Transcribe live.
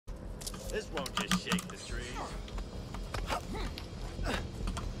This won't just shake the trees.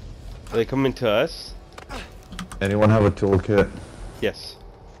 Are they coming to us? Anyone have a toolkit? Yes.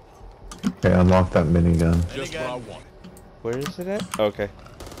 Okay, unlock that minigun. Just what I want. Where is it at? Okay.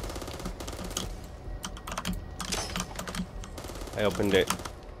 I opened it.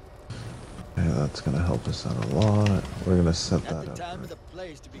 Yeah, that's gonna help us out a lot. We're gonna set that Not the up. time or the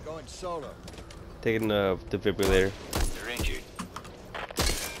place to be going solo. Taking the defibrillator. They're injured.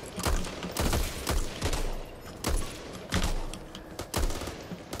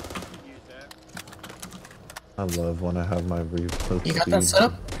 I love when I have my reload You got that speed. set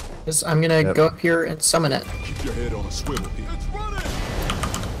up? Because I'm gonna Yep. go up here and summon it. Keep your head on a swivel, Pete. It's running!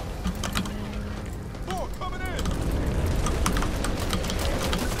 Four coming in!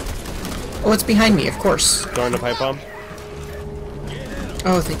 Oh, it's behind me, of course. Throwing the pipe bomb.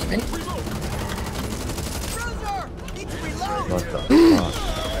 Oh, thank you, Vinny. What the fuck?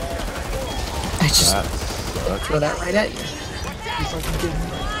 I just That sucks. throw that right at you.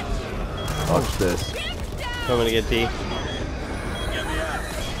 Watch this. Coming to get D.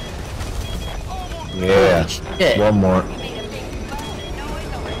 Yeah. Shit. One more.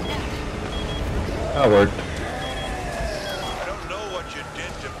 That worked. I don't know what you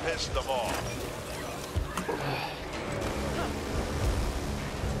did to piss them off.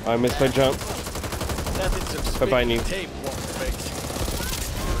 I missed my jump. Nothing some Bye-bye, speaking Neve. tape won't fix.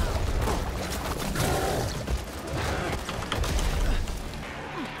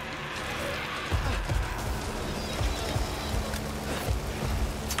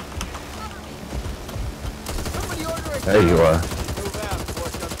 Somebody order a There you are. move out before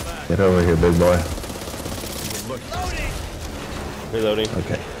it comes back. Get over here, big boy. Reloading.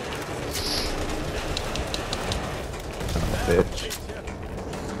 Okay. Son of a bitch.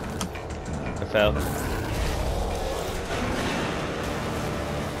 I fell.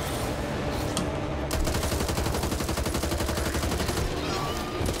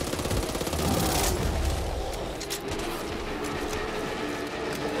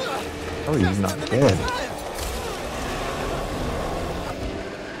 Oh, he's not dead.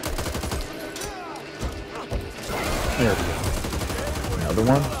 There we go. Another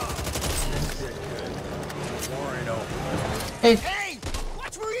one? Hey, Hey!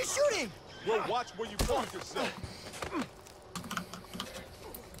 Watch where you're shooting! Well, watch where you park yourself.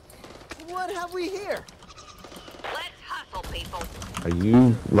 What have we here? Let's hustle, people. Are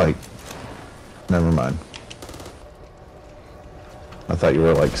you, like... Never mind. I thought you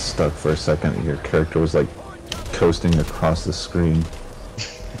were, like, stuck for a second. Your character was, like, coasting across the screen.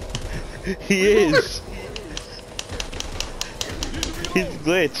 He is. He's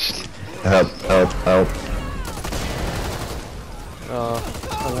glitched. Help, help, help. I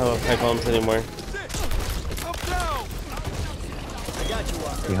don't have pipe bombs anymore. Up down! I got you,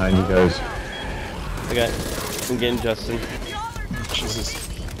 Walker. Behind you guys. I'm getting Justin. Jesus.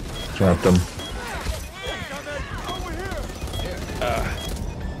 Dropped him. Over here!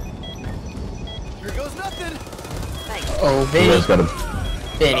 Here goes nothing. oh, You guys Vinny. got him.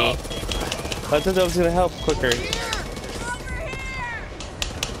 Vinny. I thought that was gonna help quicker.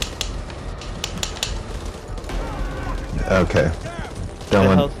 Okay.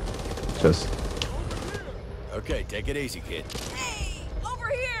 Dylan, just... Okay, take it easy, kid.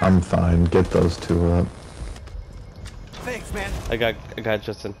 I'm fine. Get those two up. Thanks, man. I got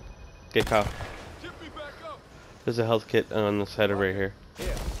Justin. Get Kyle. Get me back up! There's a health kit on the side over here.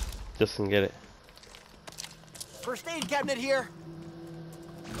 Here. Justin, get it. First aid cabinet here.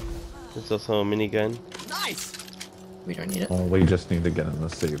 There's also a minigun. Nice. We don't need it. Well, we just need to get in the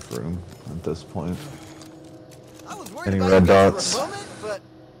safe room at this point. I was worried Any about red you guys dots? for a moment, but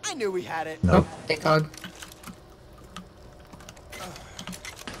I knew we had it. Nope. Oh, thank God.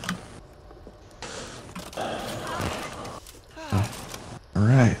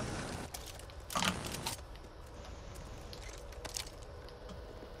 Alright.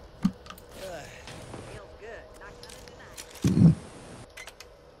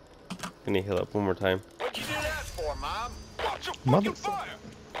 Can you heal up one more time? What'd you do that for, Mom? Watch your Mother- fucking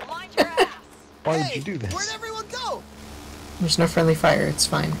fire! Mind your ass. Why Hey, would you do where'd this? everyone go? There's no friendly fire. It's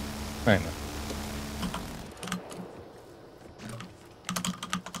fine. I know.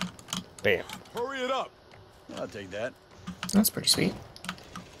 Bam. Hurry it up! I'll take that. That's pretty sweet.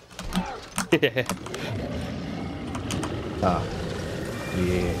 Ah.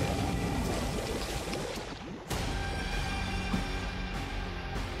 Yeah.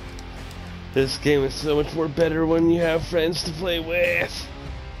 This game is so much more better when you have friends to play with.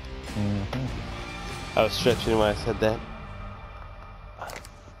 I was stretching when I said that.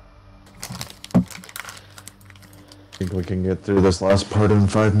 Think we can get through this last part in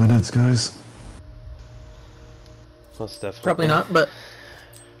 5 minutes, guys? Most definitely. Probably not, but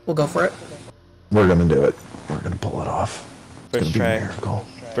we'll go for it. We're gonna do it. We're gonna pull it off. It's First gonna be try. a miracle.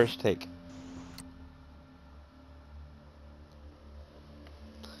 First take.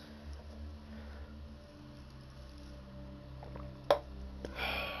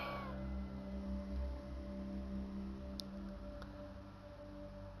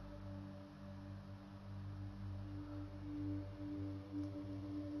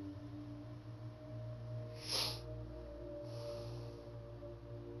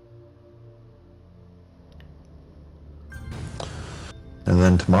 And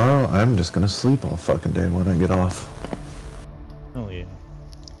then tomorrow, I'm just gonna sleep all fucking day when I get off. Oh yeah.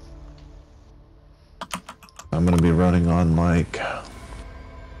 I'm gonna be running on like...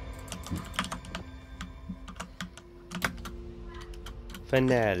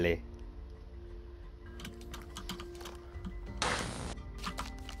 Finale.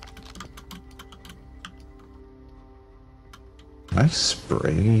 Can I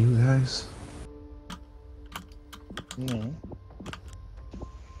spray you guys? No.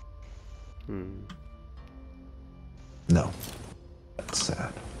 No. That's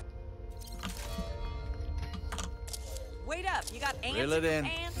sad. Wait up, you got ants? Reel it in.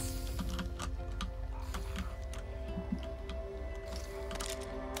 Ants?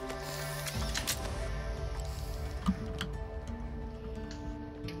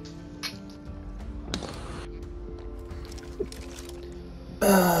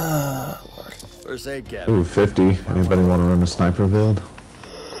 First aid cabinet. Ooh, 50. Anybody want to run a sniper build?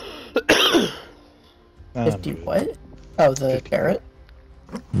 50 what? Oh, the Barrett?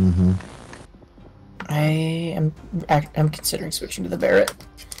 Mm-hmm. I'm considering switching to the Barrett.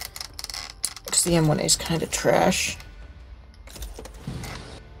 Because the M1A is kind of trash.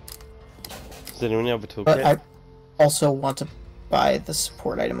 Does anyone have a toolkit? But I also want to buy the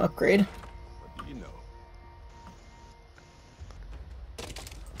support item upgrade. You know.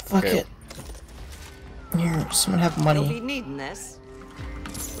 Fuck Okay. it. Here, someone have You'll be money. needing this.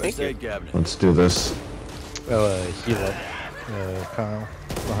 First aid cabinet. Let's do this. Well, heal up. Kyle,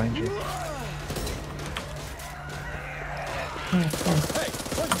 behind you. Hey,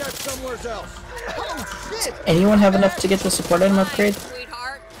 put that somewhere else. Oh shit! Anyone have enough to get the support item upgrade?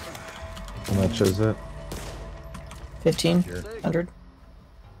 Sweetheart. How much is it? 1500.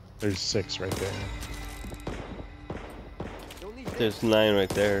 There's 6 right there. There's 9 right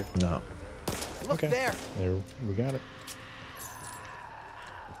there. No. Look Okay. there. There, we got it.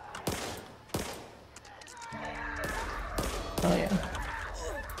 Oh yeah.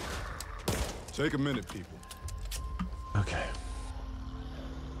 Take a minute, people. Okay.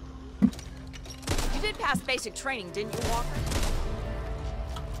 You did pass basic training, didn't you, Walker?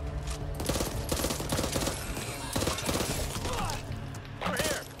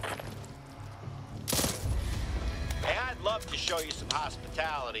 Hey, I'd love to show you some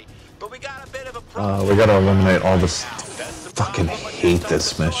hospitality, but we got a bit of a problem. We gotta eliminate all this. That's the Fucking problem when you hate start this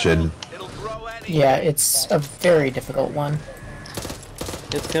soil. mission. It'll grow anyway. Yeah, it's a very difficult one.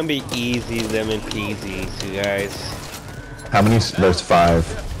 It's gonna be easy, lemon peasy, you guys. How many? There's 5.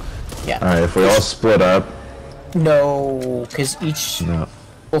 Yeah. Alright, if we all split up. No, because each No.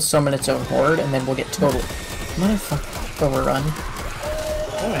 will summon its own horde, and then we'll get total motherfucker overrun.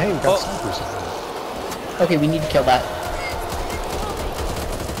 Oh, hey, we got snipers. Okay, we need to kill that.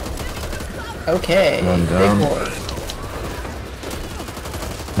 Okay, Run big down. horde.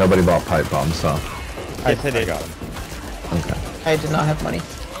 Nobody bought pipe bombs, so. Yes, I did. got him. Okay. I did not have money.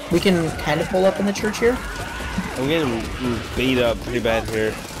 We can kind of pull up in the church here. I'm getting beat up pretty bad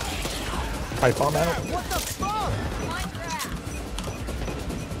here. Pipe bomb out. What the fuck?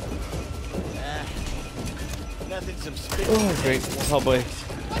 Nothing some spit. Oh, great. Oh boy.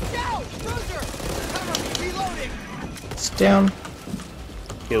 Watch out! Cruiser! Cover me! Reloading! It's down.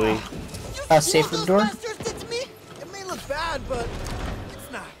 Healing. Safe Those room door. bastards did to me? It may look bad, but it's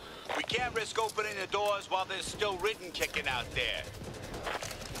not. We can't risk opening the doors while there's still written kicking out there.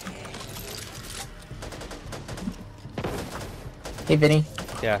 Hey, Vinny,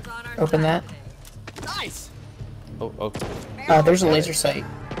 Yeah. open that. Nice! Oh, okay. There's a laser sight.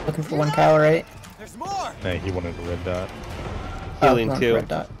 Looking for 1 Kyle, right? There's more! Hey, he wanted a red dot. Healing one too. red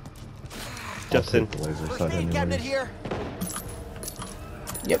dot. Justin. The laser First sight aid cabinet anyways. here.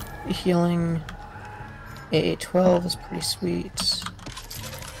 Yep, healing. AA-12 is pretty sweet.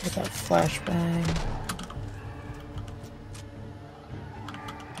 Get that flashbang.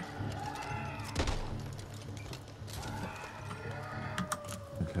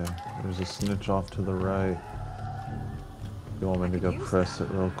 Okay, there's a snitch off to the right. You want me to go press it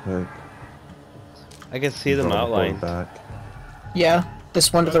real quick? I can see them Roll outlined. back. Yeah,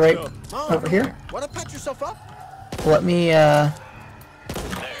 this one to the right over here. Wanna patch yourself up? Let me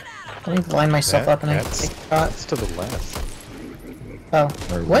line myself up and I That's, take a shot. that's to the left. Oh,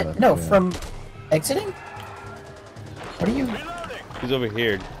 Or what? left, No, yeah. from exiting? What are you? He's over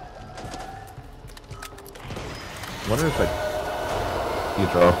here. Wonder if you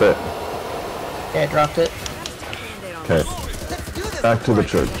drop it. Yeah, I dropped it. Okay, Let's do this. back to the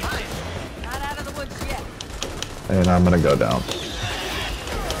church, Not out of the woods yet. and I'm gonna go down.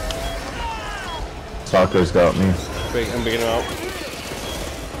 Stalker's got me. Wait, I'm picking him out.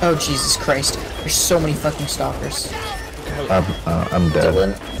 Oh, Jesus Christ. There's so many fucking stalkers. I'm dead.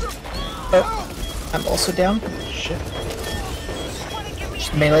 Dylan. Oh, I'm also down. Shit.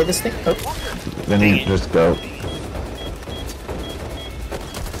 Just melee this thing. Oh, Then you just go.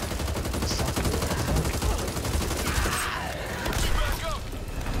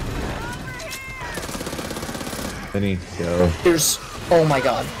 Then you go. there's. Oh my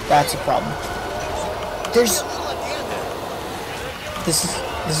god, that's a problem. There's. This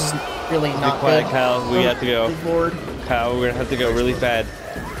is really not quiet, good. Kyle. We have to go. Good Lord. Kyle, we're gonna have to go really bad.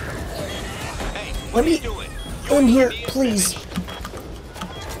 Hey, Let me in here, please.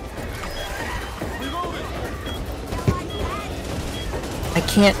 I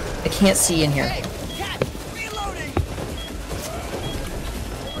can't see in here.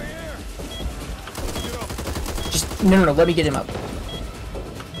 Just no, let me get him up.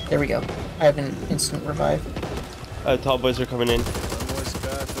 There we go. I have an instant revive. Tall boys are coming in.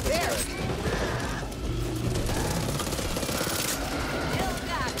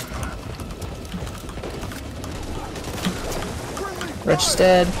 Wretch is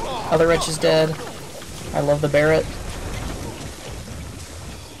dead. Other wretch is dead. I love the Barrett.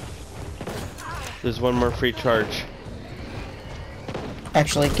 There's one more free charge.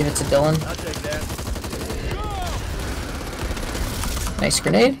 Actually, give it to Dylan. I'll take that. Nice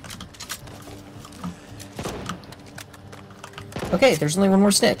grenade. Okay, there's only one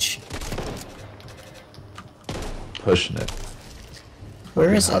more snitch. Pushing it.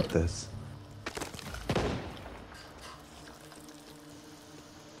 Where is Got it? this.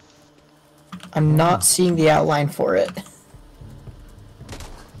 I'm not seeing the outline for it.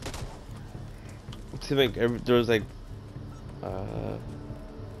 It seemed like there was like,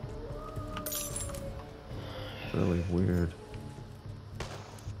 Really weird.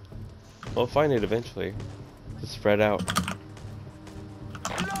 we'll find it eventually. Just spread out.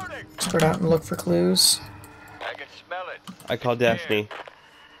 Spread out and look for clues. I can smell it. I called Daphne.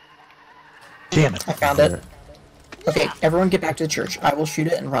 Damn it. I found it. Okay, everyone get back to the church. I will shoot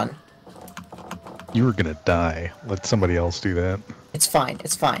it and run. You were gonna die. Let somebody else do that. It's fine,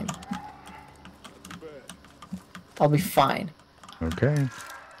 it's fine. I'll be fine. Okay.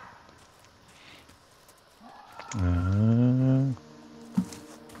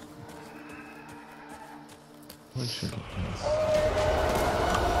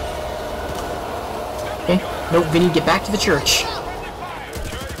 Okay, no, Vinny, get back to the church.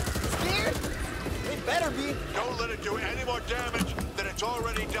 Scared? It better be. Don't let it do any more damage than it's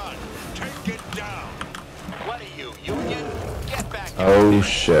already done. Take it down. What are you, Union? Get back. Oh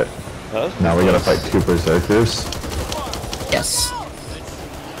shit. That was Now we gotta fight two berserkers. Yes.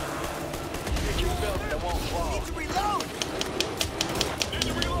 Need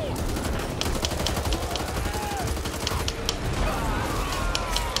to reload.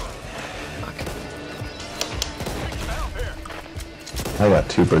 I got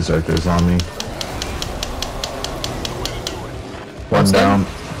two berserkers on me. One One's down.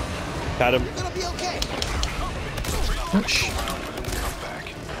 Got him. It'll be okay. Ouch.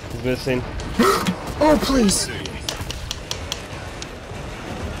 He's missing. Oh, please.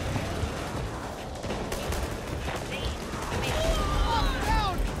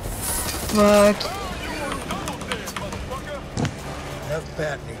 Fuck. Enough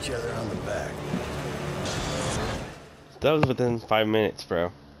patting each other on the back. That was within 5 minutes,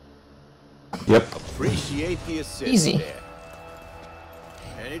 bro. Yep. Appreciate the assist Easy. there.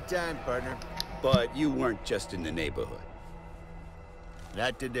 Anytime, partner. But you weren't just in the neighborhood.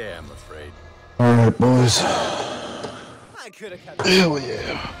 Not today, I'm afraid. Alright, boys. I could have cut. Hell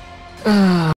yeah.